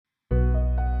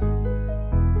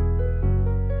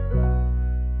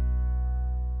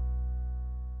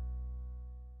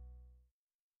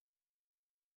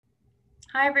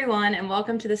Hi, everyone, and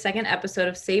welcome to the second episode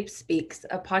of SAPE Speaks,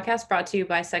 a podcast brought to you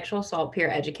by Sexual Assault Peer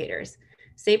Educators.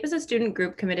 SAPE is a student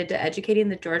group committed to educating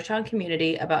the Georgetown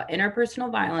community about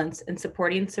interpersonal violence and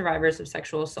supporting survivors of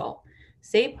sexual assault.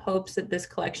 SAPE hopes that this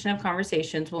collection of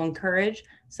conversations will encourage,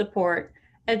 support,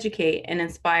 educate, and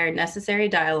inspire necessary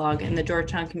dialogue in the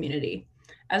Georgetown community.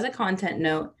 As a content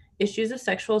note, issues of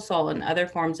sexual assault and other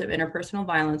forms of interpersonal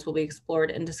violence will be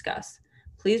explored and discussed.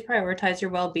 Please prioritize your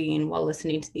well-being while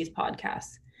listening to these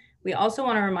podcasts. We also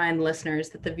want to remind listeners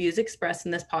that the views expressed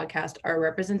in this podcast are a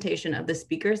representation of the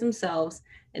speakers themselves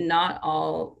and not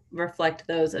all reflect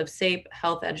those of SAPE,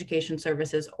 Health Education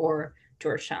Services, or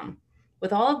Georgetown.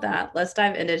 With all of that, let's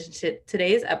dive into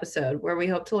today's episode where we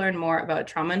hope to learn more about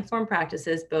trauma-informed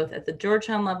practices both at the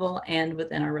Georgetown level and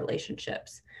within our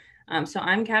relationships. So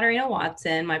I'm Katarina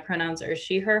Watson. My pronouns are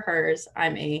she, her, hers.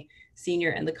 I'm a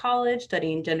senior in the college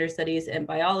studying gender studies and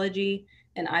biology,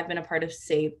 and I've been a part of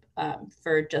SAPE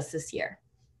for just this year.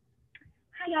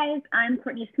 Hi guys, I'm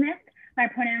Courtney Smith. My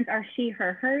pronouns are she,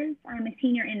 her, hers. I'm a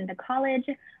senior in the college.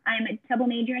 I'm double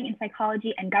majoring in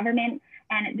psychology and government,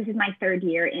 and this is my third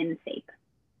year in SAPE.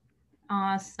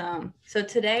 Awesome. So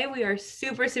today we are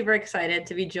super excited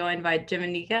to be joined by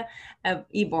Jiminica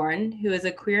Eborn, who is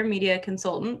a queer media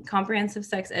consultant, comprehensive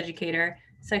sex educator,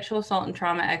 sexual assault and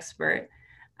trauma expert.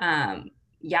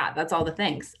 That's all the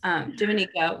things.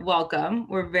 Jiminica, welcome.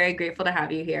 We're very grateful to have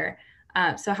you here.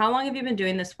 So how long have you been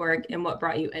doing this work and what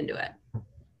brought you into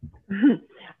it?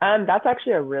 That's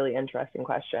actually a really interesting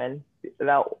question.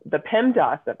 The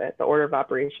PEMDAS of it, the order of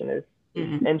operation, is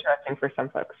interesting for some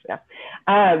folks. Yeah.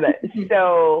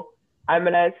 So I'm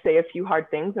going to say a few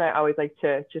hard things, and I always like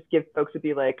to just give folks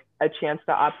a chance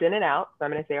to opt in and out. So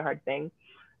I'm going to say a hard thing.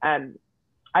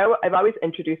 I've always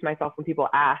introduced myself when people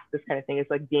ask this kind of thing as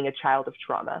like being a child of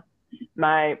trauma.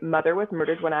 My mother was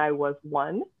murdered when I was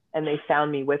 1, and they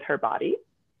found me with her body.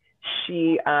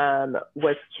 She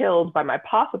was killed by my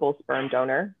possible sperm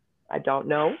donor. I don't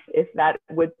know if that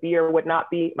would be or would not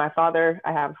be my father.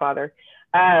 I have a father.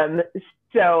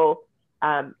 So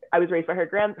I was raised by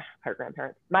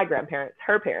my grandparents,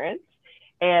 her parents,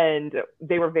 and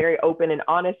they were very open and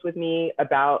honest with me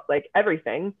about like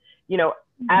everything,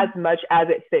 as much as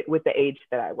it fit with the age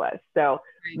that I was. So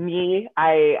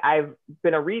I've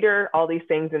been a reader, all these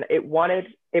things, and it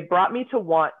brought me to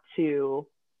want to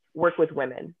work with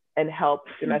women and help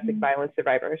domestic violence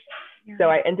survivors. Yeah. So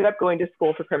I ended up going to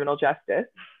school for criminal justice.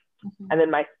 And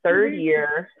then my third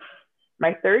year,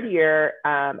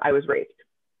 I was raped,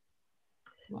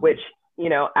 which,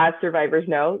 as survivors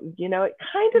know, it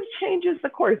kind of changes the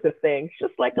course of things,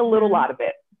 just like a little lot of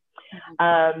it.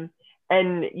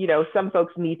 And, some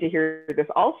folks need to hear this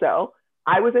also.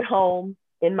 I was at home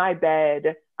in my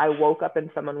bed. I woke up and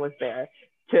someone was there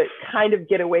to kind of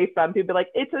get away from, to be like,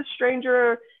 it's a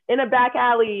stranger in a back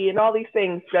alley and all these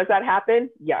things. Does that happen?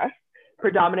 Yes.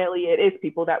 Predominantly, it is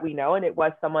people that we know. And it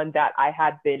was someone that I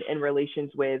had been in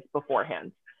relations with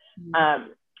beforehand.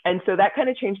 And so that kind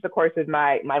of changed the course of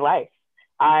my life.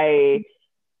 I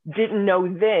didn't know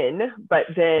then, but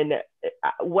then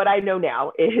what I know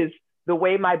now is the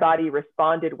way my body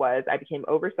responded was I became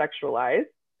over-sexualized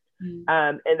in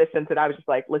the sense that I was just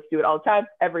like, let's do it all the time.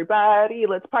 Everybody,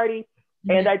 let's party.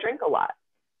 And I drank a lot,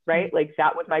 right? Like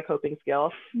that was my coping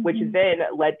skill, which then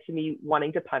led to me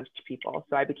wanting to punch people.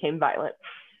 So I became violent.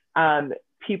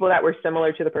 People that were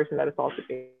similar to the person that assaulted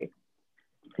me.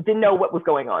 I didn't know what was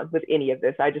going on with any of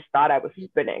this. I just thought I was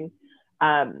spinning.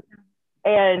 And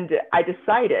I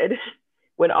decided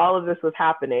when all of this was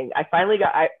happening,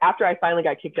 after I finally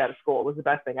got kicked out of school, it was the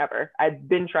best thing ever. I'd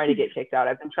been trying to get kicked out.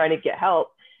 I've been trying to get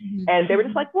help. And they were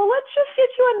just like, well, let's just get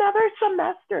you another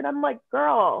semester. And I'm like,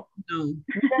 girl, no,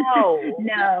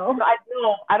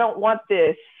 I don't want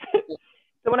this.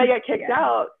 So when I got kicked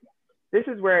out, this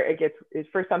is where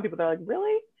for some people, they're like,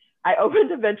 really? I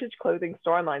opened a vintage clothing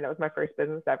store online. That was my first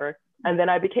business ever. And then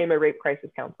I became a rape crisis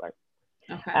counselor.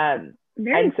 Okay.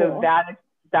 So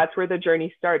that's where the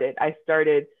journey started. I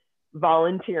started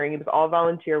volunteering. It was all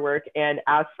volunteer work. And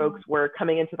as folks were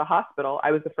coming into the hospital,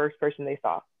 I was the first person they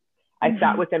saw. I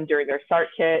sat with them during their SART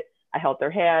kit. I held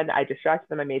their hand. I distracted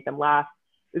them. I made them laugh.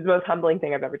 It was the most humbling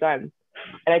thing I've ever done.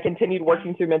 And I continued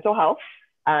working through mental health,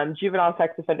 juvenile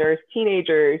sex offenders,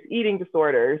 teenagers, eating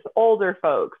disorders, older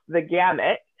folks, the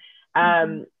gamut.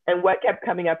 And what kept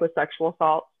coming up was sexual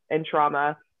assault and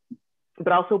trauma,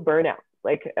 but also burnout.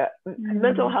 Like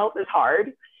mental health is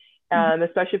hard,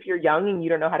 especially if you're young and you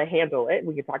don't know how to handle it.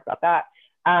 We can talk about that.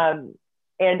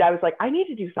 And I was like, I need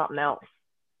to do something else.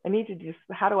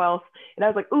 How do else? And I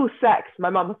was like, ooh, sex.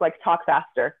 My mom was like, talk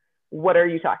faster. What are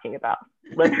you talking about?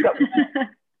 Let's go.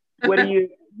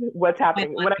 What's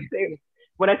happening?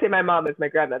 when I say my mom is my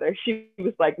grandmother, she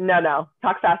was like, no,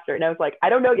 talk faster. And I was like, I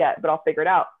don't know yet, but I'll figure it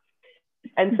out.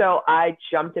 And so I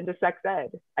jumped into sex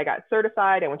ed. I got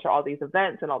certified. I went to all these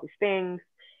events and all these things.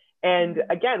 And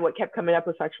again, what kept coming up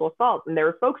was sexual assault. And there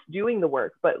were folks doing the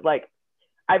work, but like,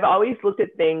 I've always looked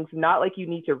at things not like you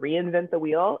need to reinvent the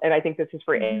wheel. And I think this is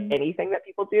for anything that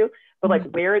people do, but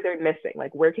like where they're missing,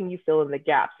 like where can you fill in the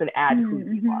gaps and add who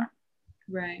you are?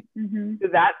 Right. So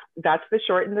that's the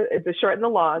short and the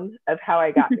long of how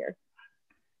I got here.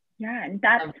 Yeah,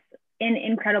 that's an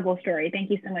incredible story. Thank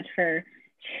you so much for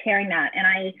sharing that. And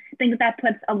I think that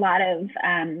puts a lot of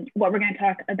what we're going to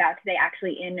talk about today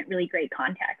actually in really great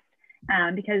context,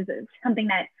 because it's something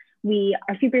that we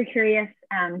are super curious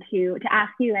to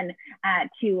ask you and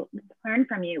to learn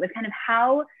from you is kind of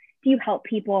how do you help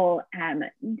people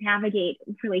navigate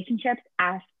relationships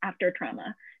after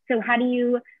trauma? So how do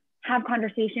you have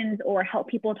conversations or help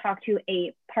people talk to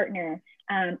a partner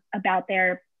about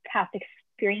their past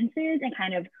experiences and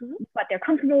kind of what they're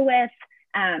comfortable with?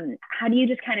 How do you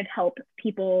just kind of help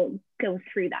people go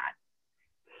through that?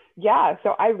 Yeah,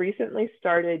 so I recently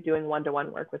started doing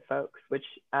one-to-one work with folks, which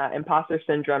imposter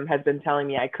syndrome has been telling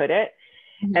me I couldn't.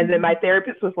 And then my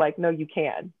therapist was like, no, you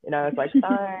can. And I was like,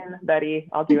 fine, Betty,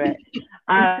 I'll do it.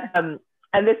 And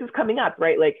this is coming up,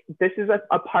 right? Like this is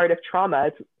a part of trauma.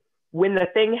 It's when the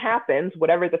thing happens,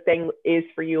 whatever the thing is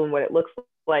for you and what it looks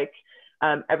like,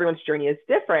 everyone's journey is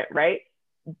different, right?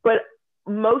 But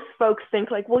most folks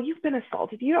think like, well, you've been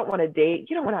assaulted. You don't want to date.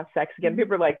 You don't want to have sex again.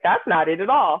 People are like, that's not it at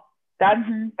all. That's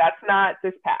not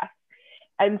this path.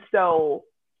 And so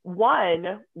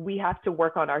one, we have to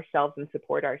work on ourselves and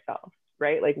support ourselves,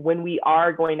 right? Like when we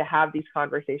are going to have these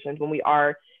conversations, when we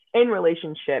are in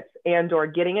relationships and or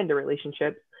getting into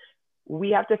relationships,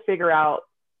 we have to figure out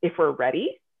if we're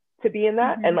ready to be in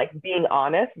that and like being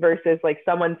honest versus like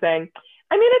someone saying,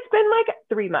 I mean, it's been like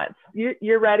 3 months.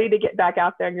 You're ready to get back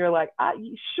out there and you're like,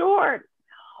 sure.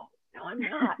 No, I'm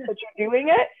not. But you're doing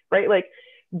it, right? Like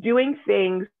doing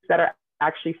things that are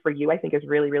actually for you, I think is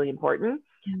really, really important.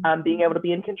 Being able to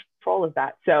be in control of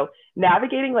that. So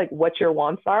navigating like what your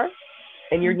wants are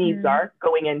and your needs are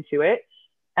going into it.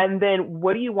 And then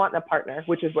what do you want in a partner,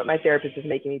 which is what my therapist is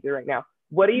making me do right now.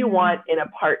 What do you want in a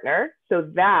partner so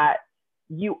that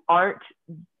you aren't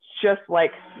just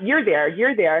like, you're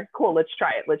there, cool, let's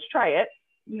try it.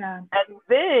 Yeah. And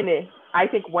then I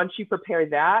think once you prepare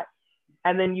that,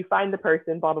 and then you find the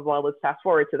person, blah, blah, blah, let's fast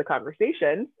forward to the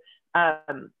conversation,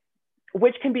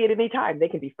 which can be at any time. They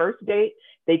can be first date,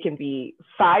 they can be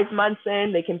 5 months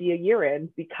in, they can be a year in,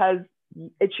 because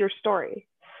it's your story,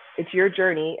 it's your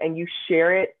journey, and you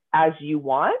share it as you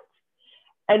want.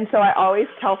 And so I always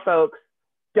tell folks,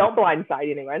 don't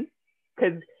blindside anyone,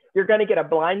 because you're going to get a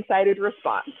blindsided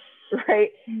response,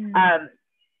 right?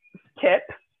 Tip,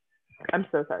 I'm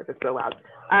so sorry if it's so loud,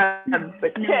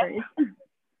 but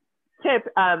tip,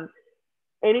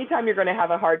 anytime you're going to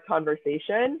have a hard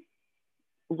conversation,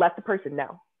 let the person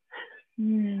know.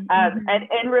 And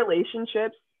in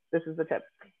relationships, this is the tip.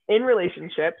 In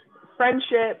relationships,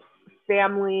 friendships,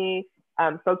 family,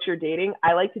 folks you're dating,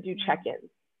 I like to do check-ins.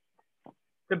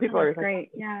 So people are great.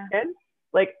 Yeah.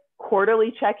 Like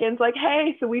quarterly check-ins, like,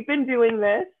 hey, so we've been doing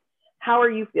this. How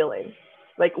are you feeling?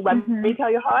 Like, let me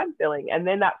tell you how I'm feeling. And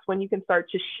then that's when you can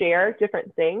start to share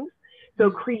different things.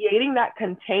 So creating that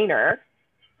container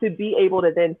to be able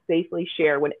to then safely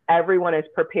share when everyone is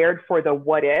prepared for the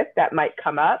what if that might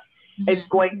come up, it's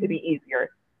going to be easier.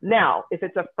 Now, if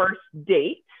it's a first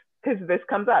date, because this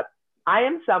comes up, I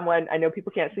am someone, I know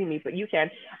people can't see me, but you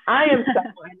can. I am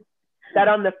someone that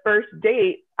on the first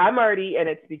date, I'm already, and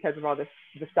it's because of all the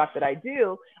stuff that I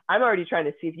do, I'm already trying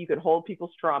to see if you can hold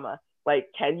people's trauma. Like,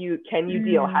 can you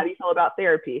deal? How do you feel about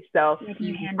therapy? So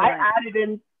I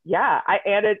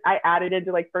added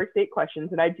into like first date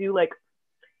questions, and I do like,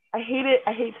 I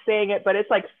hate saying it, but it's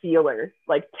like feelers,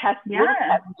 like little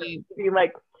tests, be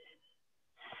like,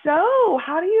 so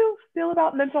how do you feel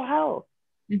about mental health?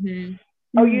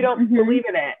 Oh, you don't believe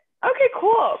in it? Okay,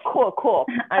 cool.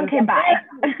 Okay, bye.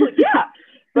 Yeah.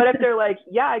 But if they're like,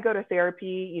 yeah, I go to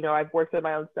therapy, you know, I've worked with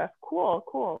my own stuff.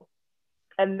 Cool.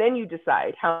 And then you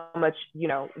decide how much, you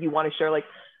know, you want to share. Like,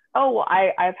 oh, well,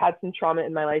 I've had some trauma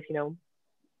in my life, you know,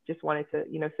 just wanted to,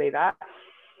 you know, say that.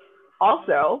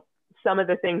 Also, some of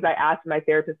the things I asked my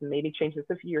therapist, and maybe changed this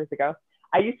a few years ago,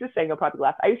 I used to say, you'll probably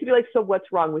laugh. I used to be like, so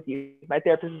what's wrong with you? My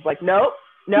therapist was like, nope,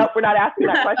 we're not asking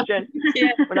that question.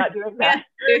 We're not doing that.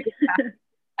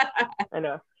 I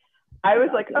know. I was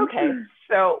like, okay,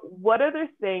 so what are the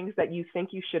things that you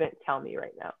think you shouldn't tell me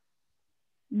right now?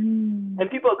 And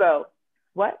people go,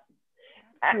 what?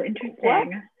 So interesting. What?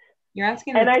 You're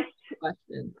asking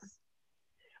questions.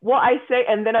 Well, I say,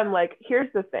 and then I'm like,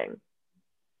 here's the thing.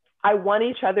 I want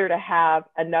each other to have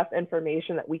enough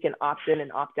information that we can opt in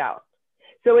and opt out.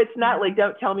 So it's not like,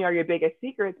 don't tell me all your biggest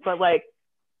secrets, but like,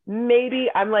 maybe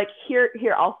I'm like, here,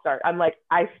 I'll start. I'm like,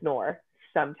 I snore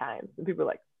sometimes. And people are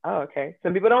like, oh, okay.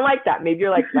 Some people don't like that. Maybe you're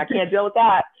like, I can't deal with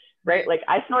that, right? Like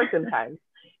I snore sometimes.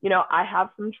 You know, I have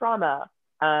some trauma.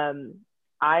 I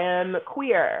am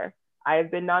queer.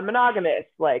 I've been non-monogamous.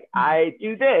 Like I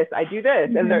do this.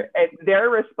 And their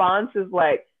response is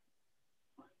like,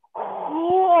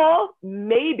 cool.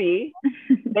 Maybe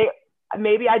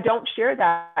I don't share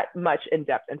that much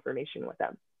in-depth information with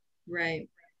them. Right.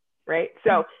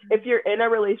 So if you're in a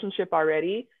relationship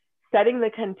already, setting the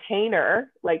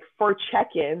container like for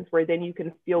check-ins where then you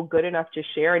can feel good enough to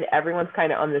share and everyone's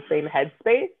kind of on the same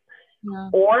headspace. Yeah.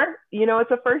 Or, you know,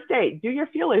 it's a first date. Do your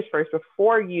feelers first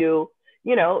before you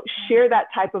share that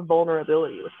type of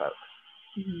vulnerability with folks.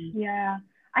 Mm-hmm. Yeah.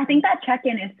 I think that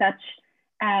check-in is such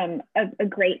a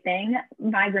great thing.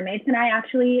 My roommates and I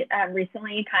actually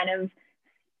recently kind of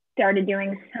started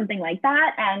doing something like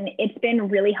that, and it's been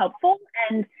really helpful.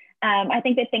 And I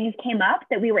think that things came up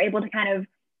that we were able to kind of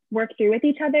work through with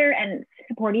each other and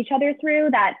support each other through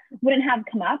that wouldn't have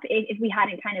come up if we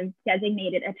hadn't kind of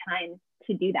designated a time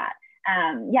to do that.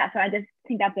 So I just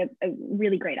think that's a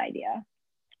really great idea.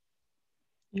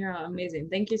 Yeah, amazing.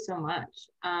 Thank you so much.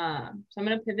 So I'm going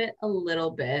to pivot a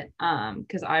little bit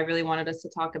because I really wanted us to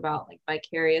talk about like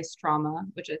vicarious trauma,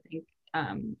 which I think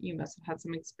you must have had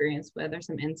some experience with or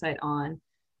some insight on.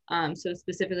 So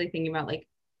specifically thinking about like,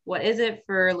 what is it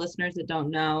for listeners that don't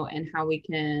know and how we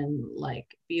can like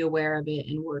be aware of it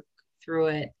and work through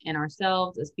it in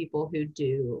ourselves as people who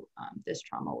do this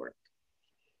trauma work?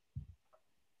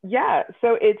 Yeah,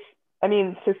 so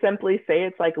to simply say,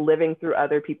 it's like living through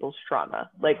other people's trauma.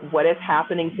 Like what is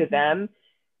happening to them,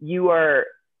 you are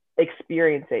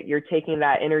experiencing it. You're taking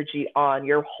that energy on,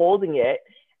 you're holding it.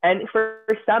 And for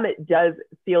some, it does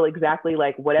feel exactly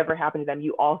like whatever happened to them,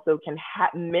 you also can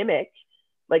mimic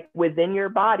like within your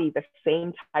body the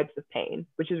same types of pain,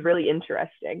 which is really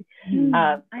interesting.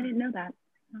 I didn't know that.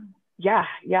 Yeah.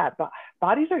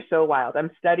 Bodies are so wild.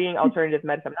 I'm studying alternative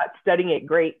medicine. I'm not studying it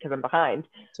great because I'm behind,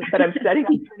 but I'm studying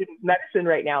alternative medicine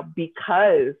right now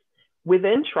because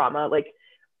within trauma, like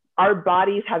our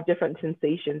bodies have different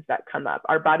sensations that come up.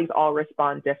 Our bodies all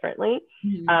respond differently.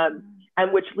 Mm-hmm.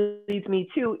 And which leads me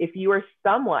to, if you are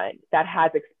someone that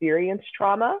has experienced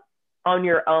trauma on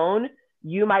your own,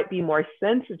 you might be more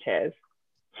sensitive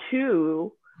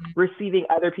to receiving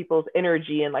other people's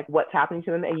energy and like what's happening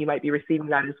to them, and you might be receiving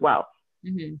that as well.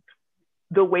 Mm-hmm.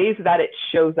 The ways that it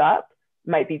shows up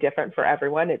might be different for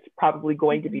everyone. It's probably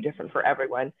going to be different for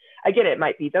everyone. Again, it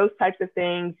might be those types of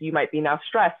things. You might be now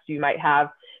stressed. You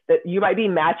might be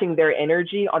matching their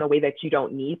energy on a way that you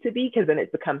don't need to be, because then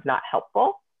it becomes not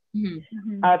helpful.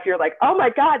 Mm-hmm. If you're like, oh my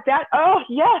God,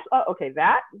 okay,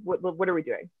 what are we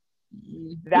doing?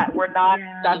 That we're not,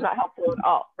 that's not helpful at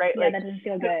all, right? Yeah, like, that doesn't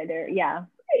feel good,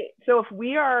 Right. So if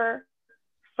we are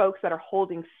folks that are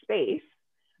holding space,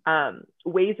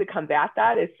 ways to combat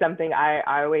that is something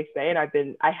I always say, and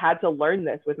I had to learn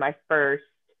this with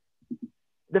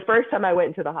the first time I went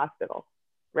into the hospital,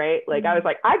 right? Like I was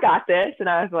like, I got this, and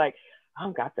I was like, I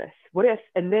don't got this. What if?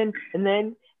 And then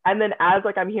as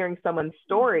like I'm hearing someone's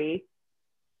story,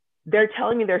 they're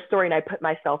telling me their story, and I put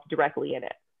myself directly in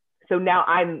it. So now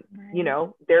I'm,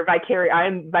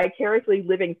 I'm vicariously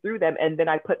living through them, and then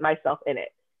I put myself in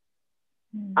it.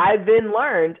 Mm-hmm. I then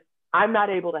learned I'm not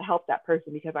able to help that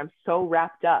person because I'm so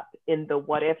wrapped up in the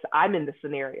what ifs. I'm in the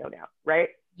scenario now, right?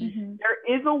 Mm-hmm.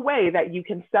 There is a way that you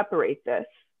can separate this,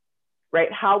 right?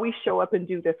 How we show up and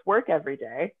do this work every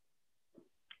day.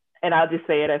 And I'll just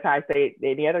say it as I say it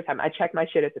any other time. I check my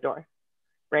shit at the door.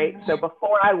 Right. Mm-hmm. So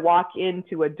before I walk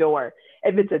into a door,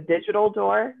 if it's a digital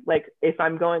door, like if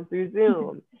I'm going through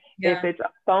Zoom, if it's a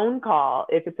phone call,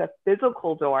 if it's a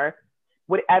physical door,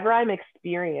 whatever I'm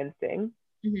experiencing,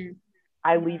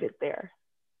 I leave it there,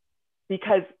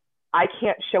 because I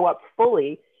can't show up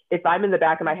fully if I'm in the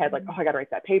back of my head, like, oh, I got to write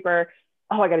that paper.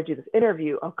 Oh, I got to do this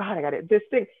interview. Oh God, I got to this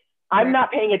thing. I'm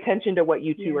not paying attention to what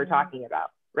you two are talking about.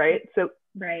 Right. So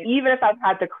even if I've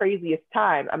had the craziest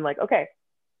time, I'm like, okay,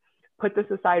 put this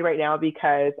aside right now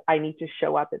because I need to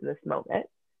show up in this moment.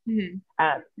 Mm-hmm.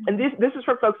 And this is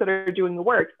for folks that are doing the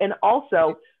work. And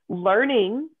also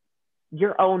learning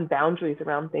your own boundaries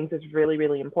around things is really,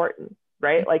 really important,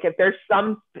 right? Like if there's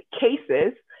some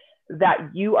cases that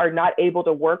you are not able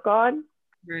to work on,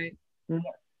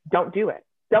 don't do it.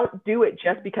 Don't do it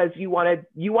just because you want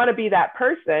to be that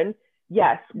person.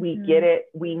 Yes, we get it.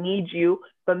 We need you,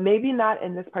 but maybe not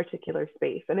in this particular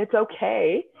space. And it's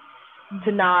okay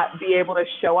to not be able to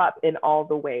show up in all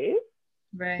the ways,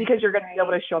 Right. because you're going to be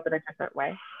able to show up in a different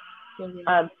way.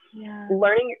 Yeah.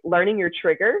 Learning your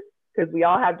triggers, because we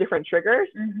all have different triggers.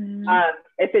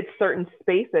 If it's certain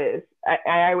spaces,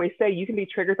 I always say you can be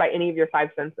triggered by any of your five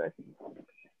senses.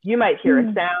 You might hear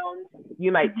a sound,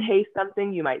 you might taste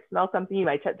something, you might smell something, you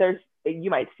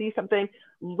might see something.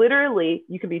 Literally,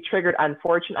 you can be triggered.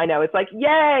 Unfortunately, I know it's like,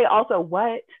 yay. Also,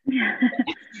 what?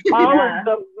 All of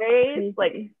the ways,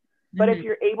 like, but if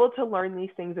you're able to learn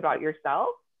these things about yourself,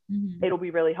 it'll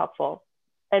be really helpful.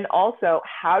 And also,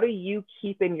 how do you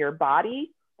keep in your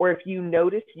body, or if you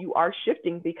notice you are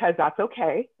shifting, because that's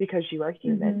okay, because you are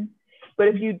human. But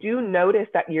if you do notice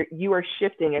that you are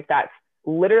shifting, if that's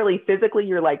literally physically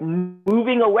you're like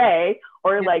moving away,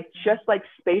 or like just like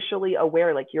spatially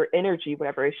aware, like your energy,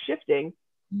 whatever is shifting,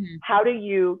 how do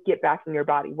you get back in your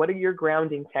body? What are your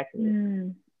grounding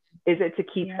techniques? Is it to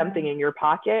keep something in your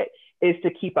pocket? Is to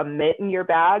keep a mitt in your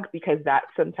bag, because that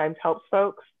sometimes helps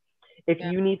folks. If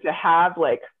you need to have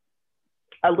like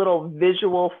a little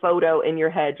visual photo in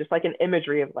your head, just like an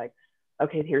imagery of like,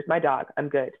 okay, here's my dog, I'm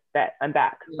good, bet I'm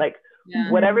back. Like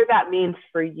whatever that means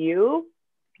for you,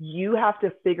 you have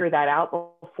to figure that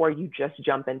out before you just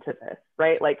jump into this,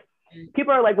 right? Like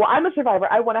people are like, well, I'm a survivor,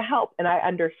 I want to help. And I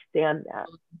understand that.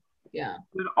 Yeah.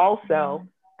 But also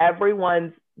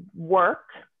everyone's work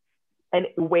and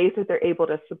ways that they're able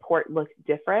to support look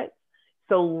different.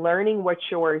 So learning what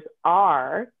yours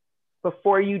are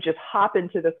before you just hop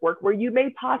into this work where you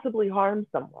may possibly harm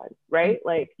someone, right?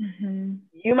 Like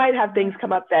you might have things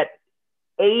come up that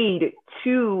aid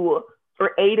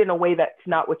in a way that's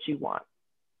not what you want.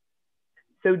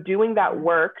 So doing that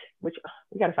work, which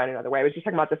we got to find another way. I was just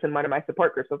talking about this in one of my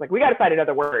support groups. I was like, we got to find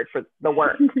another word for the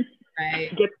work.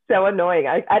 It gets so annoying.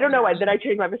 I don't know why. Then I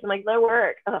changed my voice. I'm like, the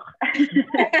work.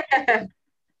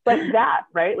 But that,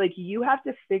 right? Like you have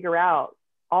to figure out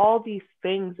all these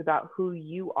things about who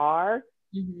you are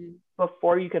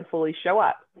before you can fully show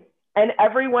up. And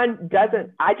everyone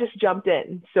doesn't. I just jumped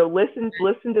in. So listen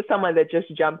to someone that just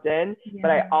jumped in.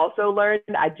 But I also learned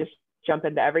I just jump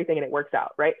into everything and it works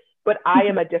out, right? But I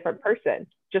am a different person.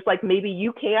 Just like maybe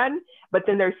you can, but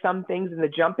then there's some things in the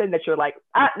jump in that you're like,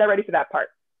 not ready for that part,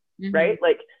 right?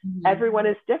 Like everyone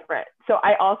is different. So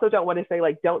I also don't want to say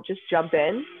like, don't just jump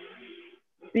in,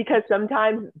 because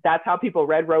sometimes that's how people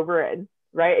Red Rover in,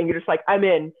 right? And you're just like, I'm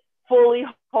in, fully,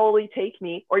 wholly, take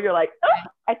me. Or you're like,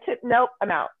 oh, nope, I'm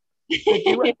out. So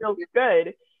do what feels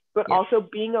good, but also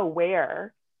being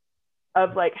aware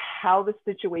of like how the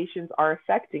situations are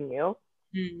affecting you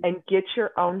and get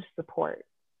your own support.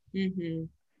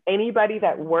 Anybody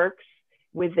that works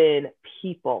within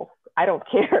people, I don't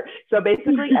care. So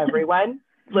basically everyone,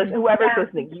 whoever's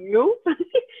listening, you.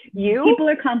 People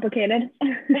are complicated.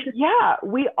 Yeah,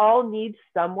 we all need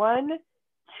someone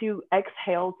to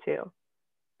exhale to.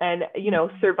 And, you know,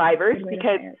 survivors,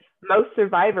 because most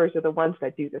survivors are the ones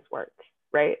that do this work,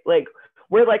 right? Like,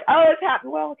 we're like, oh, it's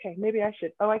happened. Well, okay, maybe I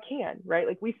should. Oh, I can, right?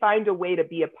 Like, we find a way to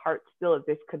be a part still of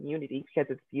this community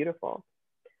because it's beautiful.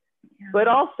 But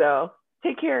also,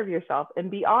 take care of yourself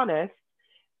and be honest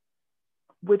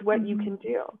with what you can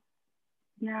do.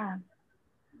 Yeah,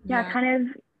 kind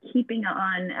of keeping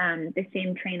on the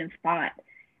same train of thought.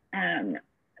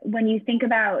 When you think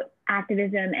about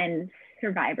activism and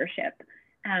survivorship,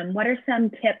 what are some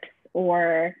tips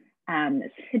or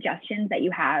suggestions that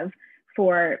you have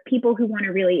for people who want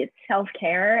to really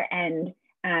self-care and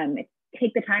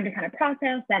take the time to kind of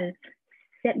process and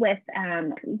sit with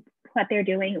what they're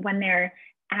doing when they're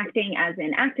acting as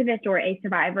an activist or a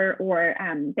survivor, or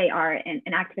they are an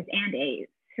activist and a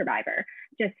survivor?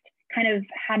 Just kind of,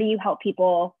 how do you help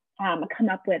people come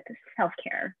up with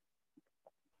self-care?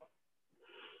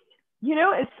 You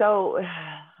know, it's so,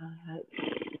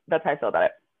 that's how I feel about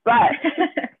it. But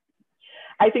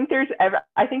I think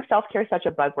self-care is such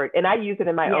a buzzword, and I use it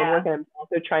in my own work, and I'm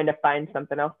also trying to find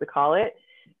something else to call it.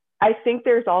 I think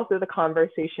there's also the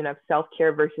conversation of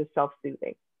self-care versus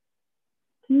self-soothing.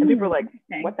 And people are like,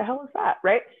 what the hell is that,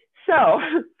 right? So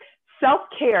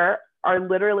self-care are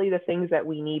literally the things that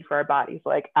we need for our bodies.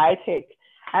 Like I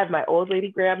have my old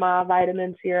lady grandma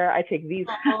vitamins here. I take these,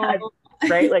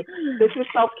 right? Like this is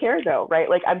self-care though, right?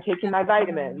 Like I'm taking my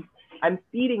vitamins. I'm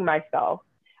feeding myself.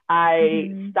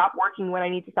 I stop working when I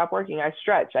need to stop working. I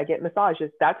stretch. I get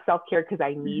massages. That's self-care because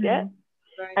I need it.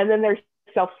 Right. And then there's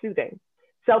self-soothing.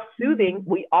 Self-soothing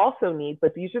we also need,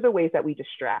 but these are the ways that we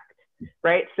distract,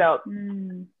 right? So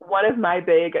one of my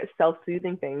big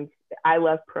self-soothing things, I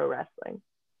love pro wrestling.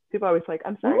 People are always like,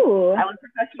 I'm sorry, I love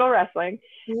professional wrestling.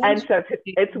 And so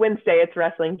it's Wednesday, it's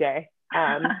wrestling day.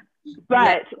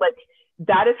 But like,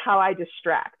 that is how I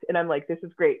distract. And I'm like, this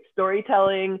is great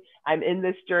storytelling. I'm in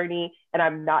this journey and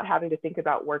I'm not having to think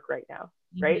about work right now.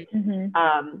 Right.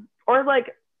 Or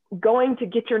like going to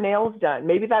get your nails done.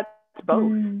 Maybe that's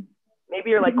both. Maybe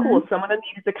you're like, cool, someone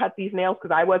needed to cut these nails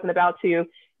because I wasn't about to.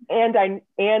 And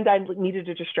I needed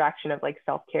a distraction of like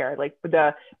self-care, like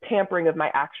the pampering of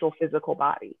my actual physical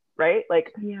body. Right.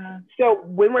 Like, so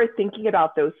when we're thinking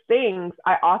about those things,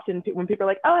 I often, when people are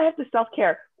like, oh, I have to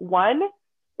self-care, one,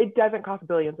 it doesn't cost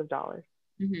billions of dollars.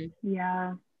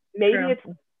 Yeah. Maybe it's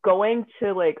going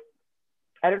to like,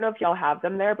 I don't know if y'all have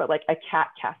them there, but like a cat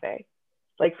cafe,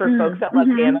 like for folks that love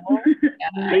animals,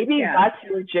 maybe that's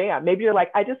your jam. Maybe you're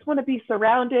like, I just want to be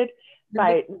surrounded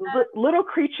by little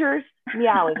creatures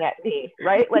meowing at me,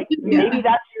 right? Like maybe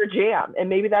that's your jam, and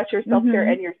maybe that's your self-care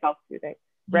and your self-soothing,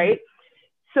 right?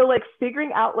 So like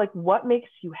figuring out like what makes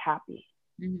you happy,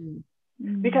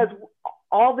 because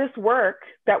all this work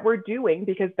that we're doing,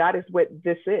 because that is what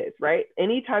this is, right?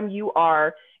 Anytime you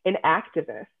are an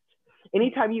activist,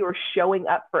 anytime you are showing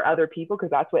up for other people,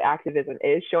 because that's what activism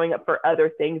is, showing up for other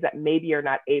things that maybe you're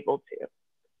not able to.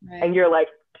 And you're like,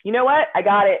 you know what? I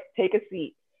got it. Take a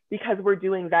seat. Because we're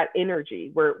doing that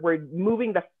energy. We're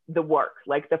moving the work.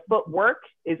 Like the footwork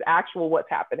is actual what's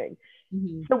happening.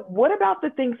 So what about the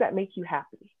things that make you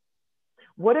happy?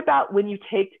 What about when you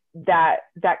take that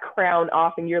crown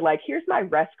off and you're like, here's my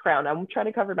rest crown. I'm trying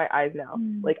to cover my eyes now.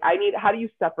 Like how do you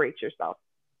separate yourself?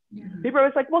 People are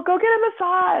always like, well, go get a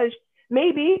massage.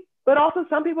 Maybe, but also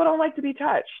some people don't like to be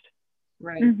touched.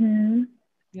 Right.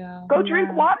 Go drink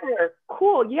water.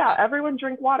 Cool. Yeah, everyone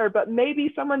drink water, but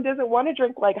maybe someone doesn't want to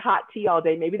drink like hot tea all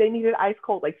day. Maybe they need it ice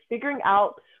cold. Like figuring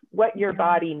out what your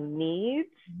body needs,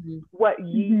 what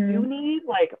you need.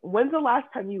 Like, when's the last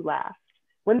time you laughed?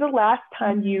 When's the last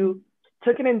time you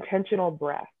took an intentional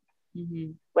breath?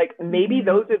 Like maybe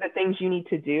those are the things you need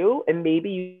to do, and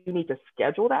maybe you need to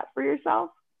schedule that for yourself.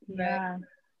 Because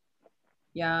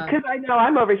I know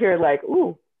I'm over here like,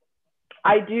 ooh,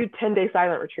 I do 10-day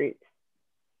silent retreats.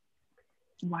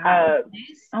 Wow.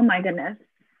 Oh my goodness.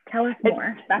 Tell us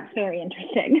more. That's very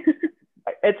interesting.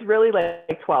 It's really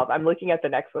like 12. I'm looking at the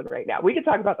next one right now. We can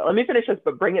talk about that. Let me finish this,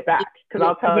 but bring it back because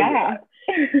I'll tell you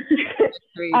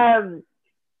that.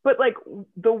 But like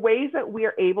the ways that we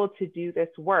are able to do this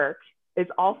work is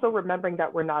also remembering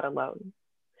that we're not alone,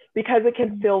 because it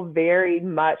can feel very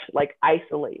much like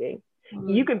isolating.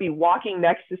 You can be walking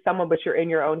next to someone, but you're in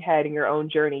your own head and your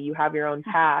own journey. You have your own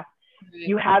path.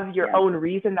 You have your own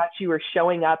reason that you are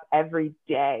showing up every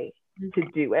day to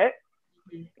do it.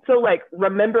 So like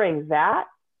remembering that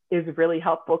is really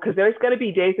helpful, because there's going to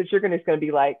be days that you're just going to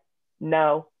be like,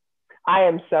 no, I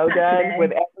am so done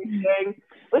with everything.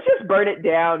 Let's just burn it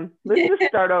down. Let's just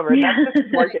start over. That's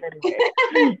just working anyway.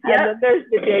 And then there's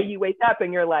the day you wake up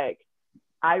and you're like,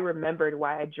 I remembered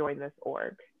why I joined this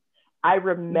org. I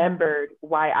remembered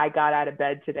why I got out of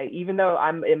bed today, even though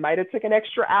it might have took an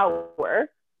extra hour.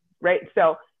 Right.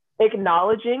 So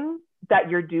acknowledging that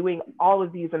you're doing all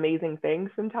of these amazing things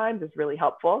sometimes is really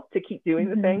helpful to keep doing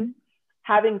the thing.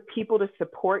 Having people to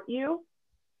support you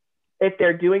if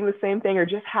they're doing the same thing, or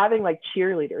just having like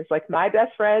cheerleaders. Like my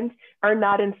best friends are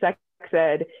not in sex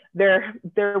ed. They're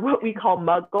what we call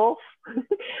muggles.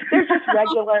 They're just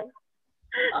regular.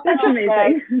 That's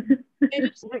amazing.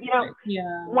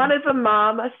 One is a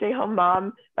mom, a stay-home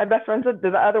mom. My best friend's the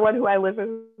other one who I live with,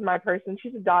 my person.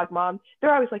 She's a dog mom.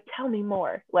 They're always like, tell me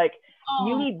more. Like,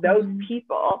 you need those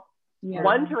people.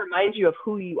 One, to remind you of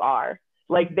who you are.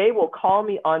 Like, they will call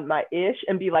me on my ish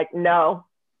and be like, no,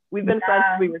 we've been friends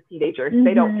since we were teenagers.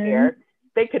 They don't care.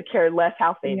 They could care less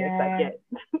how famous I get.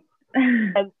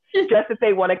 And just if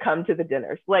they want to come to the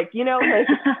dinners. Like, like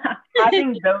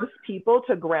having those people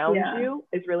to ground you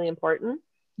is really important.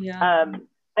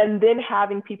 And then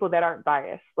having people that aren't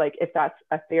biased, like if that's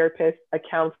a therapist, a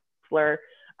counselor,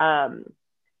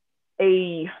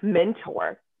 a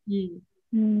mentor,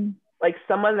 like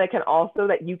someone that can also,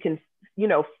 that you can,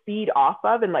 feed off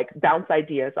of and like bounce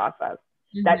ideas off of,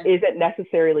 that isn't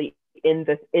necessarily in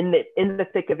the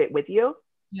thick of it with you,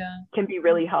 can be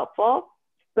really helpful.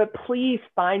 But please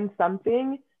find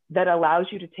something that allows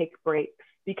you to take breaks,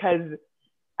 because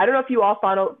I don't know if you all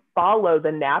follow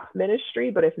the NAP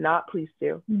ministry, but if not, please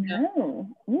do. No.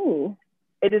 Ooh.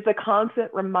 It is a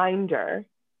constant reminder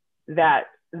that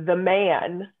the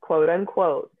man, quote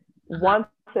unquote, wants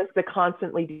us to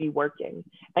constantly be working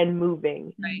and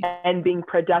moving and being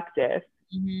productive.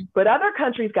 But other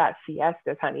countries got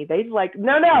siestas, honey. They're like,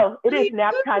 no, it is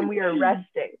nap time. We are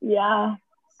resting.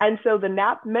 And so the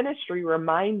NAP ministry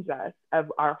reminds us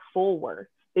of our full worth.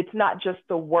 It's not just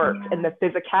the work and the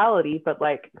physicality, but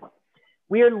like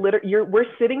we're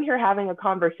sitting here having a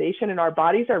conversation and our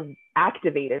bodies are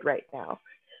activated right now.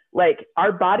 Like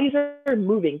our bodies are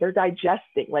moving, they're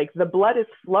digesting, like the blood is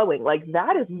flowing, like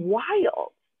that is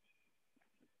wild.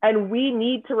 And we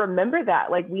need to remember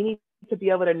that. Like we need to be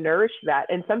able to nourish that.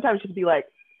 And sometimes just be like,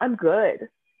 I'm good.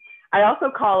 I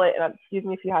also call it, and excuse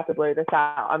me if you have to blur this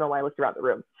out, I don't know why I looked around the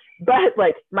room, but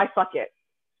like my fuck it.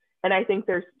 And I think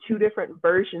there's two different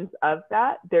versions of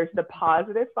that. There's the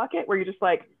positive fuck it, where you're just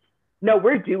like, no,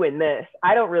 we're doing this.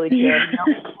 I don't really care. No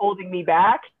one's holding me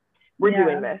back. We're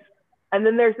doing this. And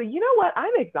then there's the, you know what?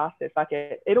 I'm exhausted. Fuck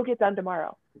it. It'll get done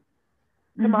tomorrow.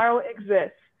 Tomorrow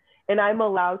exists. And I'm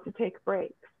allowed to take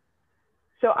breaks.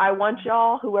 So I want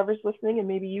y'all, whoever's listening, and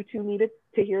maybe you two needed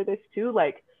to hear this too,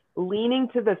 like leaning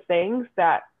to the things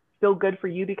that feel good for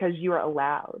you because you are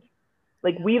allowed.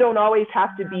 Like we don't always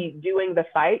have to be doing the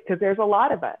fight because there's a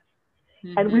lot of us.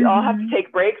 And we all have to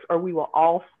take breaks or we will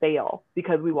all fail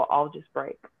because we will all just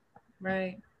break.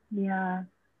 Right. Yeah.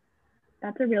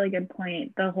 That's a really good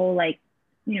point. The whole like,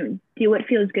 you know, do what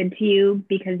feels good to you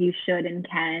because you should and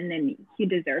can and you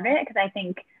deserve it. Because I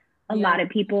think a lot of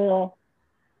people,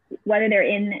 whether they're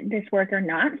in this work or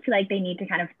not, feel like they need to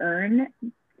kind of earn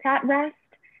that rest,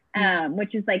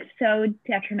 which is like so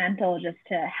detrimental just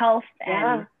to health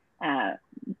and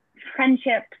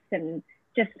friendships and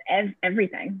just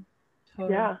everything.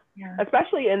 Totally. Yeah,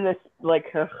 especially in this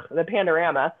like the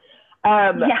panorama.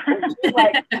 Like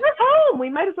we're home, we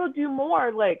might as well do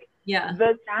more. Like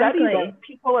the studies on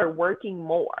people are working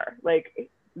more. Like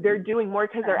they're doing more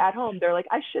because they're at home. They're like,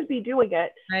 I should be doing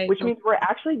it, which means we're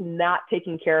actually not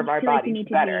taking care of our bodies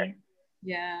better.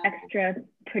 Extra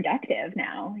productive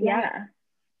now.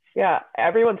 Yeah,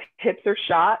 everyone's hips are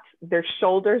shot. Their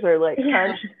shoulders are like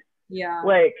hunched.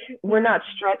 Like we're not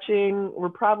stretching. We're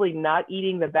probably not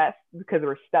eating the best because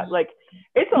we're stuck. Like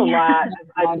it's a lot of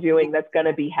undoing that's going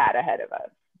to be had ahead of us.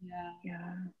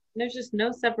 There's just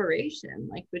no separation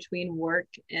like between work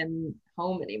and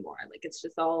home anymore. Like it's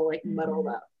just all like muddled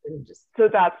up and just. So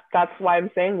that's why I'm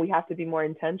saying we have to be more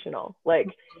intentional. Like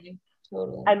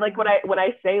totally. And like when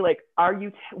I say like,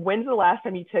 when's the last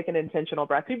time you took an intentional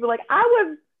breath? People are like,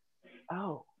 I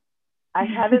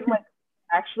haven't like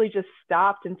actually just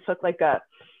stopped and took like a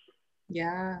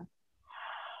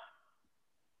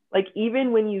like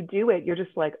even when you do it, you're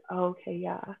just like, oh, okay,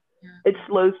 it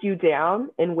slows you down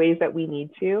in ways that we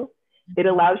need to. It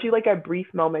allows you like a brief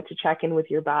moment to check in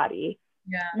with your body.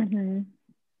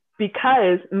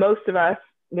 Because most of us,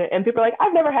 and people are like,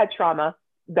 I've never had trauma.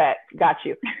 That got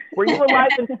you. Were you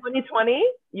alive in 2020?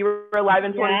 You were alive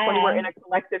in 2020. We're in a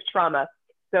collective trauma.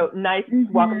 So nice.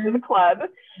 Welcome to the club.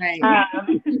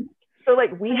 So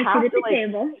like we have to like,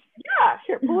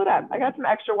 here, pull it up. I got some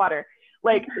extra water.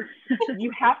 Like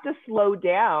you have to slow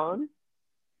down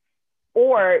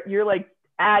or you're like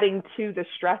adding to the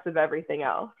stress of everything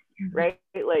else, right?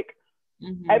 Like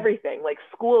everything, like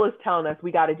school is telling us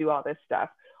we got to do all this stuff.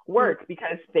 Work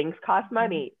because things cost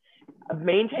money.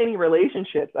 Maintaining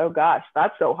relationships. Oh gosh,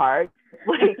 that's so hard.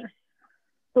 Like,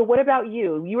 so what about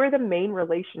you? You are the main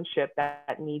relationship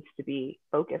that needs to be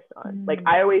focused on. Like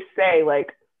I always say,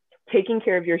 like taking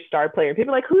care of your star player.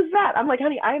 People are like, who's that? I'm like,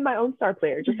 honey, I am my own star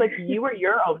player. Just like you are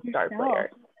your own star player.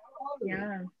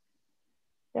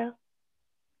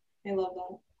 I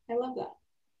love that.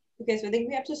 Okay, so I think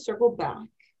we have to circle back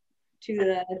to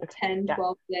the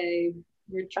 10-12 day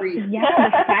retreat.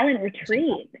 The silent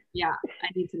retreat. I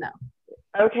need to know.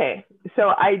 Okay, so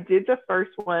I did the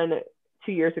first one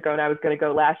 2 years ago and I was going to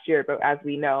go last year, but as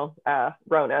we know,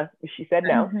 Rona, she said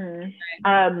no.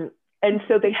 And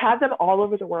so they have them all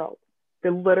over the world.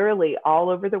 They're literally all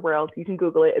over the world. You can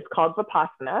Google it. It's called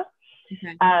Vipassana.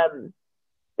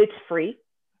 It's free.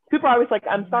 People are always like,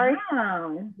 I'm sorry.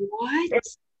 What?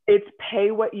 It's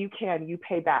pay what you can. You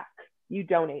pay back. You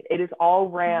donate. It is all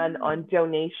ran on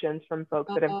donations from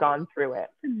folks that have gone through it.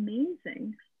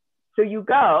 Amazing. So you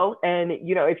go and,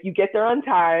 you know, if you get there on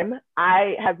time,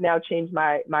 I have now changed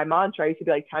my mantra. I used to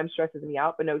be like, time stresses me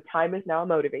out, but no, time is now a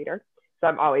motivator. So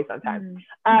I'm always on time.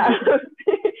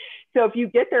 So if you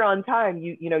get there on time,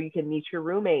 you know, you can meet your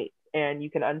roommate and you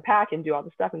can unpack and do all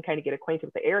the stuff and kind of get acquainted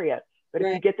with the area. But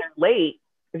if you get there late,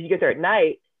 if you get there at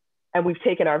night and we've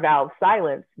taken our vow of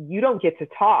silence, you don't get to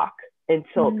talk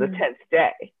until the 10th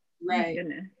day. Right.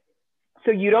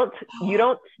 So you don't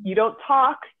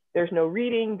talk. There's no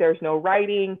reading. There's no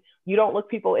writing. You don't look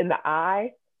people in the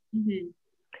eye.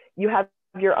 You have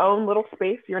your own little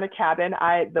space. You're in a cabin.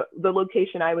 The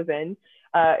location I was in,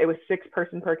 it was 6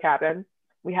 person per cabin.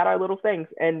 We had our little things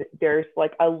and there's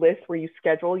like a list where you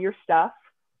schedule your stuff.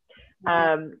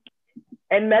 And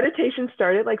meditation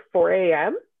started like 4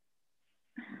 a.m.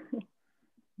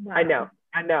 I know.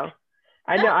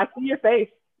 I know. I see your face.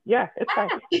 Yeah, it's fine.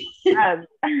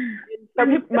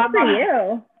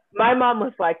 My mom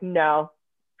was like, no.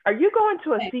 Are you going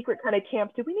to a secret kind of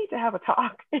camp? Do we need to have a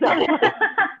talk? And I was like,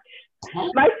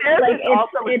 my therapist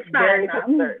also was very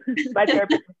concerned. My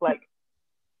therapist was like,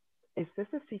 is this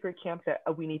a secret camp that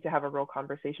we need to have a real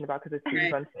conversation about because it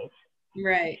seems unsafe?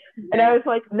 Right. And I was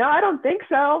like, no, I don't think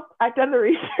so. I've done the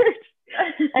research.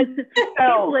 And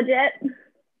so legit.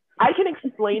 I can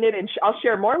explain it and I'll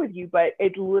share more with you, but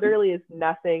it literally is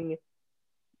nothing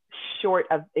short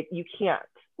of it. You can't,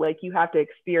 like, you have to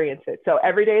experience it. So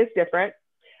every day is different.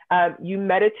 You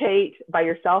meditate by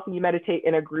yourself and you meditate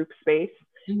in a group space.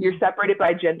 Mm-hmm. You're separated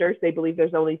by genders. They believe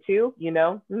there's only two, you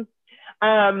know.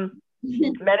 Men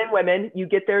and women, you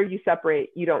get there, you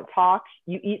separate, you don't talk,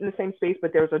 you eat in the same space,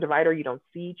 but there's a divider, you don't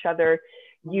see each other.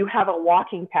 You have a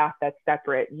walking path that's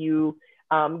separate. You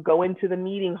go into the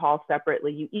meeting hall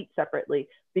separately, you eat separately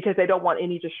because they don't want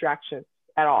any distractions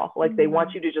at all. Like they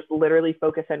want you to just literally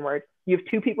focus inward. You have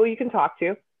two people you can talk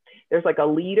to. There's like a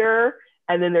leader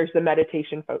and then there's the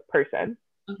meditation person.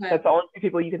 Okay. That's the only two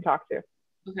people you can talk to.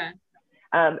 Okay.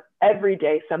 Every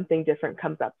day something different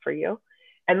comes up for you.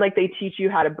 And like they teach you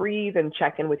how to breathe and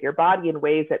check in with your body in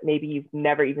ways that maybe you've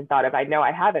never even thought of. I know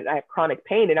I haven't. I have chronic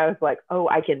pain. And I was like, oh,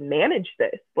 I can manage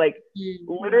this. Like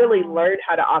literally learn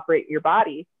how to operate your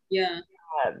body. Yeah.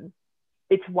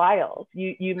 It's wild.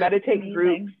 You meditate in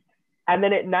groups. And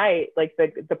then at night, like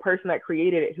the person that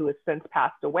created it, who has since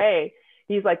passed away,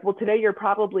 he's like, well, today you're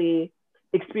probably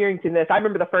experiencing this. I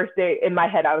remember the first day in my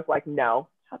head, I was like, no,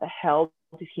 how the hell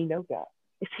did he know that?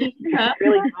 Is he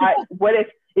really not? What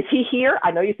is he here?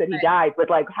 I know you said he died, but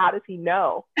like, how does he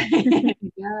know?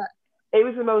 Yeah. It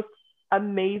was the most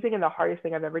amazing and the hardest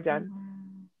thing I've ever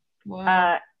done.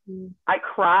 Wow. I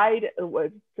cried.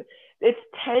 It's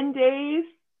 10 days.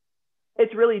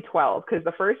 It's really 12 because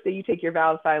the first day you take your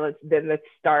vow of silence, then it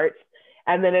starts.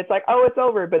 And then it's like, oh, it's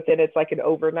over. But then it's like an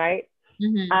overnight.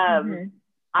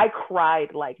 I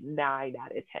cried like 9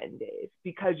 out of 10 days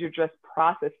because you're just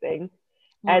processing.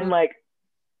 And like,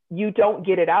 you don't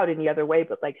get it out any other way,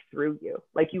 but like through you,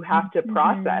 like you have to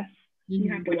process. You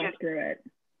have to walk through it.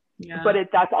 Yeah. But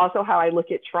that's also how I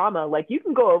look at trauma. Like you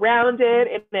can go around it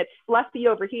and it's fluffy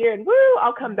over here and woo,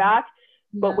 I'll come back.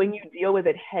 But when you deal with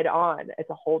it head on, it's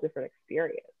a whole different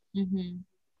experience.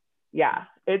 Yeah.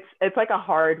 It's like a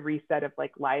hard reset of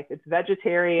like life. It's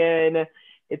vegetarian.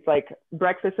 It's like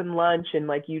breakfast and lunch. And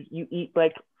like you eat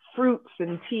like fruits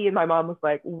and tea. And my mom was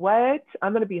like, what?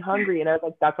 I'm going to be hungry. And I was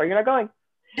like, that's why you're not going.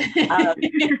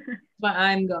 But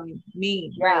I'm going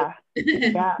right?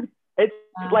 Yeah. It's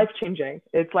life-changing.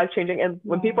 It's life-changing. And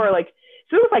when people are like,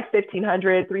 so it was like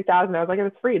 1,500, 3,000, I was like, it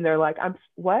was free. And they're like,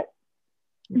 what?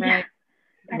 Right.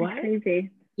 That's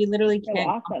crazy. You literally can't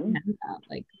comprehend that,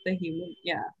 like the human.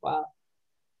 Yeah. Wow.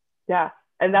 Yeah.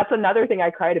 And that's another thing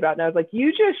I cried about. And I was like,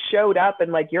 you just showed up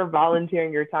and like you're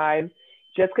volunteering your time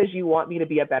just because you want me to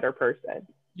be a better person.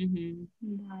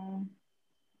 Wow.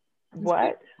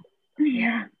 What?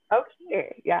 Yeah.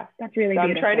 Okay. Yeah. That's really so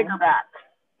beautiful. I'm trying to go back.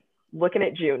 Looking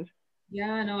at June.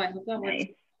 Yeah, no, I hope that works.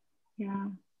 Yeah.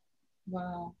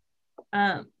 Wow.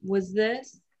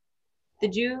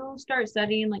 Did you start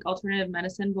studying like alternative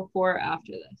medicine before or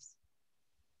after this?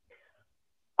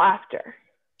 After.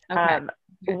 Okay.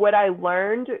 What I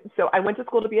learned, so I went to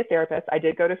school to be a therapist. I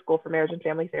did go to school for marriage and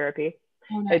family therapy.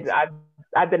 Oh, nice.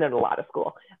 I've been in a lot of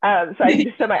school. So I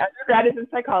just my undergrad is in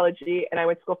psychology, and I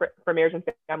went to school for marriage and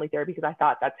family therapy because I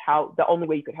thought that's the only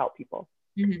way you could help people.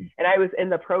 And I was in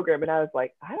the program, and I was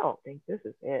like, I don't think this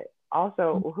is it.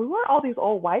 Also, who are all these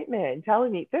old white men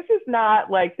telling me this is not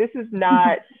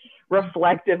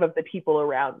reflective of the people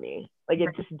around me? Like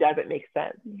it just doesn't make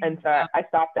sense. And so I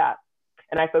stopped that,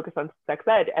 and I focused on sex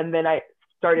ed, and then I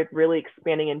started really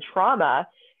expanding in trauma.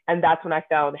 And that's when I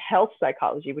found health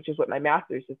psychology, which is what my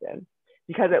master's is in,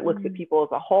 because it looks at people as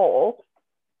a whole.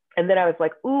 And then I was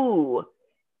like, ooh,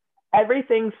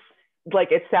 everything's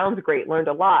like, it sounds great, learned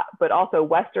a lot, but also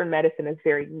Western medicine is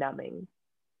very numbing.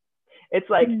 It's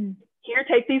like, here,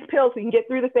 take these pills so you can get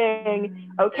through the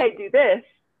thing. Okay, do this.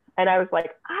 And I was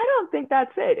like, I don't think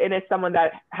that's it. And as someone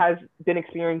that has been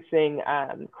experiencing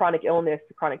chronic illness,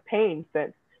 chronic pain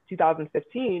since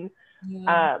 2015,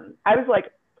 I was like,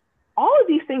 all of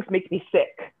these things make me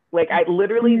sick. Like I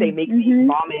literally, they make me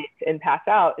vomit and pass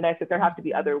out. And I said, there have to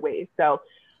be other ways. So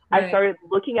I started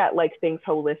looking at like things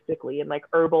holistically and like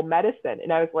herbal medicine.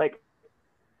 And I was like,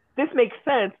 this makes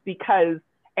sense because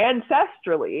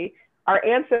ancestrally, our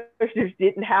ancestors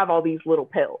didn't have all these little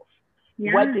pills.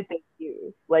 What did they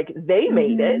use? Like they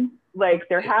made it. Like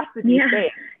there has to be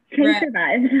things.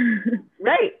 Survive.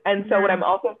 Right. And so what I'm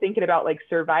also thinking about like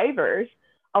survivors,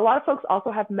 a lot of folks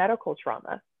also have medical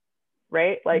trauma,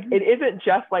 right? Like it isn't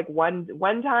just like one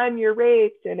time you're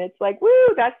raped and it's like, woo,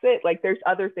 that's it. Like there's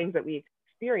other things that we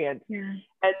experience. Yeah.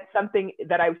 And something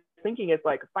that I was thinking is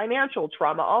like financial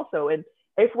trauma also. And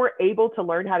if we're able to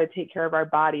learn how to take care of our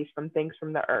bodies from things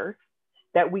from the earth,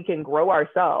 that we can grow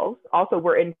ourselves. Also,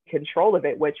 we're in control of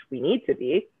it, which we need to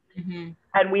be.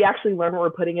 And we actually learn what we're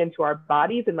putting into our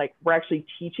bodies, and like we're actually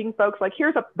teaching folks like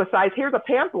here's a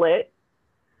pamphlet.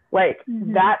 Like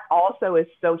that also is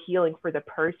so healing for the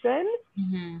person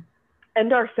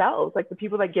and ourselves, like the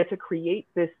people that get to create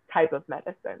this type of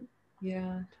medicine.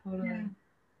 Yeah, totally.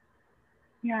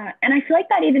 Yeah, and I feel like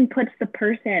that even puts the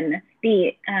person,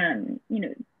 the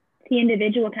the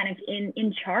individual kind of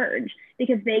in charge,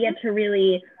 because they get to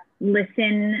really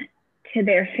listen to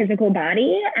their physical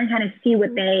body and kind of see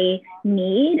what they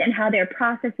need and how they're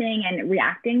processing and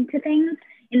reacting to things,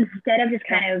 instead of just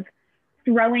kind of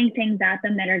throwing things at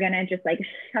them that are going to just like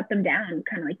shut them down,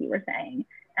 kind of like you were saying.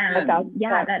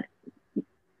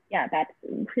 That's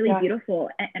really beautiful.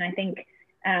 And I think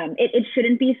it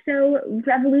shouldn't be so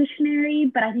revolutionary,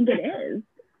 but I think it is,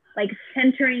 like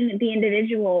centering the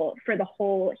individual for the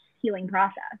whole healing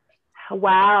process.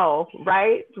 Wow,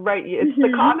 right. It's the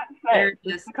common sense.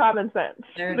 It's the common sense.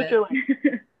 There but you're like,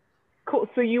 cool.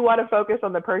 So you want to focus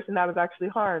on the person that was actually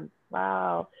harmed.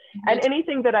 Wow. And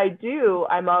anything that I do,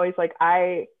 I'm always like,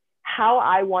 how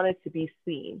I want it to be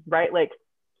seen, right? Like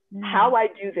how I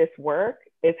do this work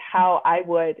is how I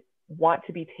would want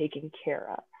to be taken care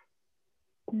of.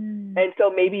 And so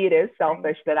maybe it is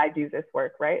selfish that I do this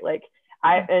work, right? Like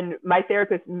and my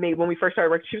therapist when we first started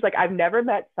working, she was like, I've never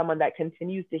met someone that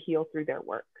continues to heal through their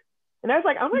work. And I was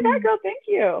like, oh my God, girl, thank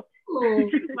you.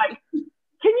 She was like,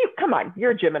 come on, you're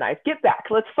a Gemini, get back,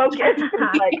 let's focus.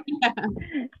 Like,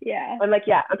 I'm like,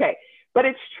 yeah, okay. But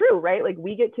it's true, right? Like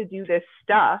we get to do this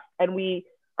stuff and we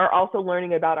are also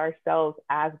learning about ourselves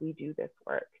as we do this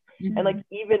work. And like,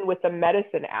 even with the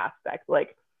medicine aspect,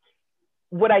 like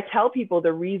what I tell people,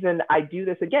 the reason I do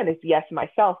this again is yes,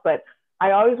 myself, but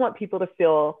I always want people to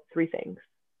feel three things: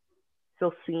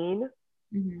 feel seen,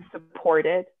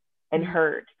 supported, and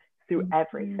heard through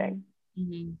everything.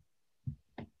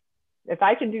 If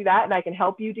I can do that and I can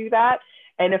help you do that,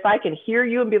 and if I can hear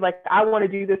you and be like, I want to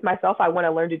do this myself, I want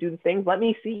to learn to do the things, let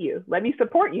me see you, let me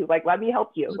support you, like let me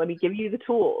help you, let me give you the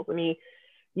tools, let me,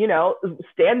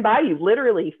 stand by you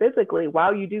literally, physically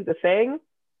while you do the thing.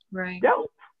 Right.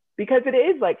 Dope. Because it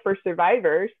is like for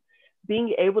survivors,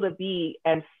 being able to be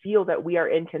and feel that we are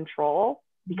in control,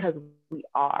 because we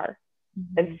are.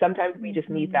 And sometimes we just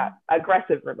need that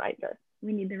aggressive reminder.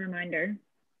 We need the reminder.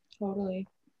 Totally.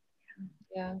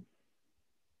 Yeah.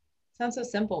 Sounds so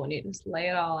simple when you just lay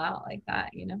it all out like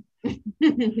that, And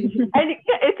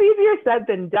it's easier said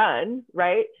than done,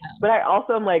 right? Yeah. But I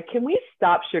also am like, can we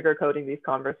stop sugarcoating these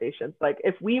conversations? Like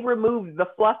if we remove the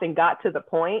fluff and got to the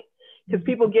point, because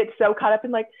people get so caught up in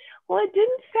like, well, it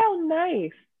didn't sound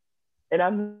nice. And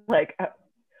I'm like,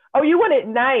 oh, you want it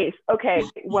nice. Okay,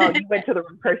 well, you went to the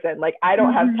wrong person. Like, I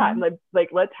don't have time. Like,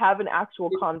 let's have an actual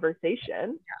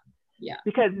conversation. Yeah.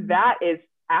 Because that is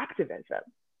activism,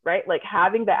 right? Like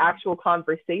having the actual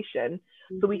conversation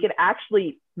so we can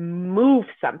actually move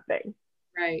something.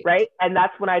 Right. And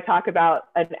that's when I talk about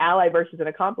an ally versus an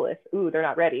accomplice. Ooh, they're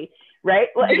not ready. Right.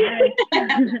 Like,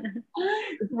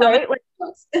 right. Like,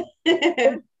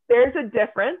 there's a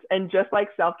difference. And just like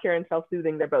self-care and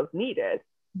self-soothing, they're both needed.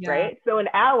 Right. So an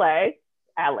ally,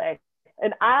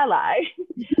 we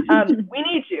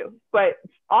need you. But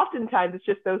oftentimes it's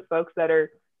just those folks that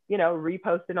are,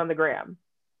 reposting on the gram.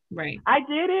 Right. I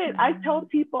did it. I told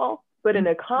people. But an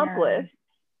accomplice,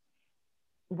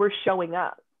 we're showing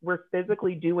up. We're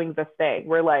physically doing the thing.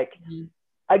 We're like,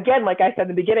 again, like I said in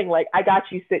the beginning, like, I got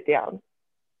you, sit down.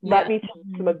 Let me take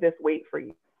some of this weight for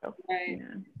you. Right.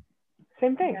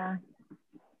 Same thing. Yeah.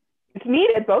 It's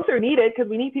needed. Both are needed because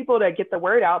we need people to get the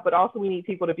word out, but also we need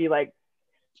people to be like,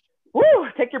 woo,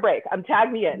 take your break.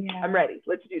 Tag me in. I'm ready.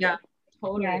 Let's do this.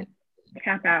 Totally. Yeah.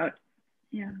 Tap out.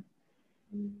 Yeah.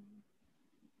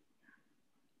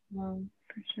 Wow.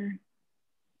 For sure.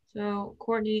 So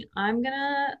Courtney, I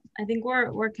think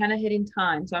we're kind of hitting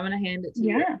time. So I'm going to hand it to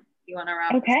you. You want to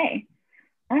wrap? Okay.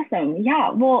 Awesome.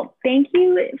 Yeah. Well, thank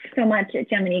you so much,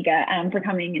 Jeminica, for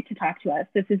coming to talk to us.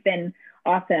 This has been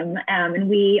awesome. And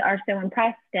we are so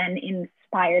impressed and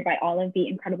inspired by all of the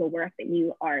incredible work that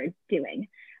you are doing.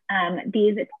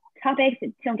 These topics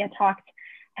don't get talked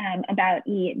about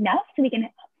enough.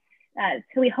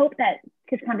 So we hope that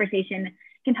this conversation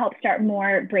can help start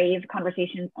more brave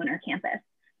conversations on our campus.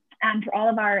 For all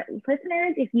of our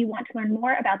listeners, if you want to learn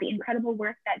more about the incredible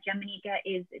work that Jeminica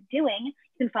is doing, you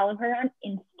can follow her on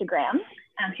Instagram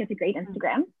She has a great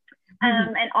Instagram.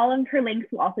 And all of her links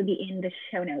will also be in the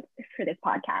show notes for this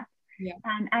podcast. Yeah.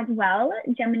 As well,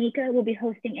 Jamanika will be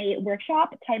hosting a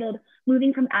workshop titled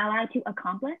Moving from Ally to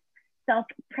Accomplice,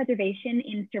 Self-Preservation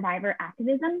in Survivor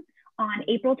Activism on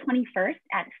April 21st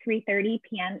at 3:30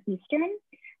 p.m. Eastern.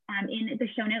 In the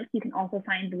show notes, you can also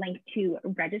find the link to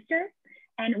register.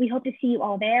 And we hope to see you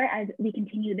all there as we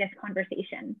continue this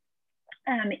conversation.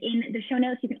 In the show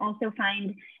notes, you can also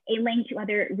find a link to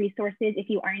other resources if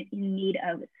you are in need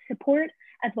of support,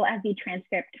 as well as the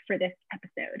transcript for this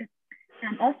episode.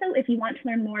 Also, if you want to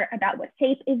learn more about what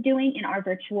SAPE is doing in our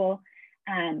virtual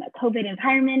COVID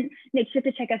environment, make sure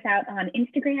to check us out on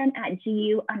Instagram at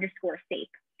 @GU_SAPE.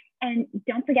 And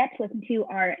don't forget to listen to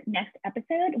our next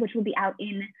episode, which will be out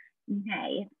in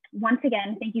May. Once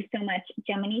again, thank you so much,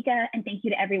 Jamanika, and thank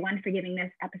you to everyone for giving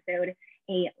this episode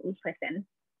a listen.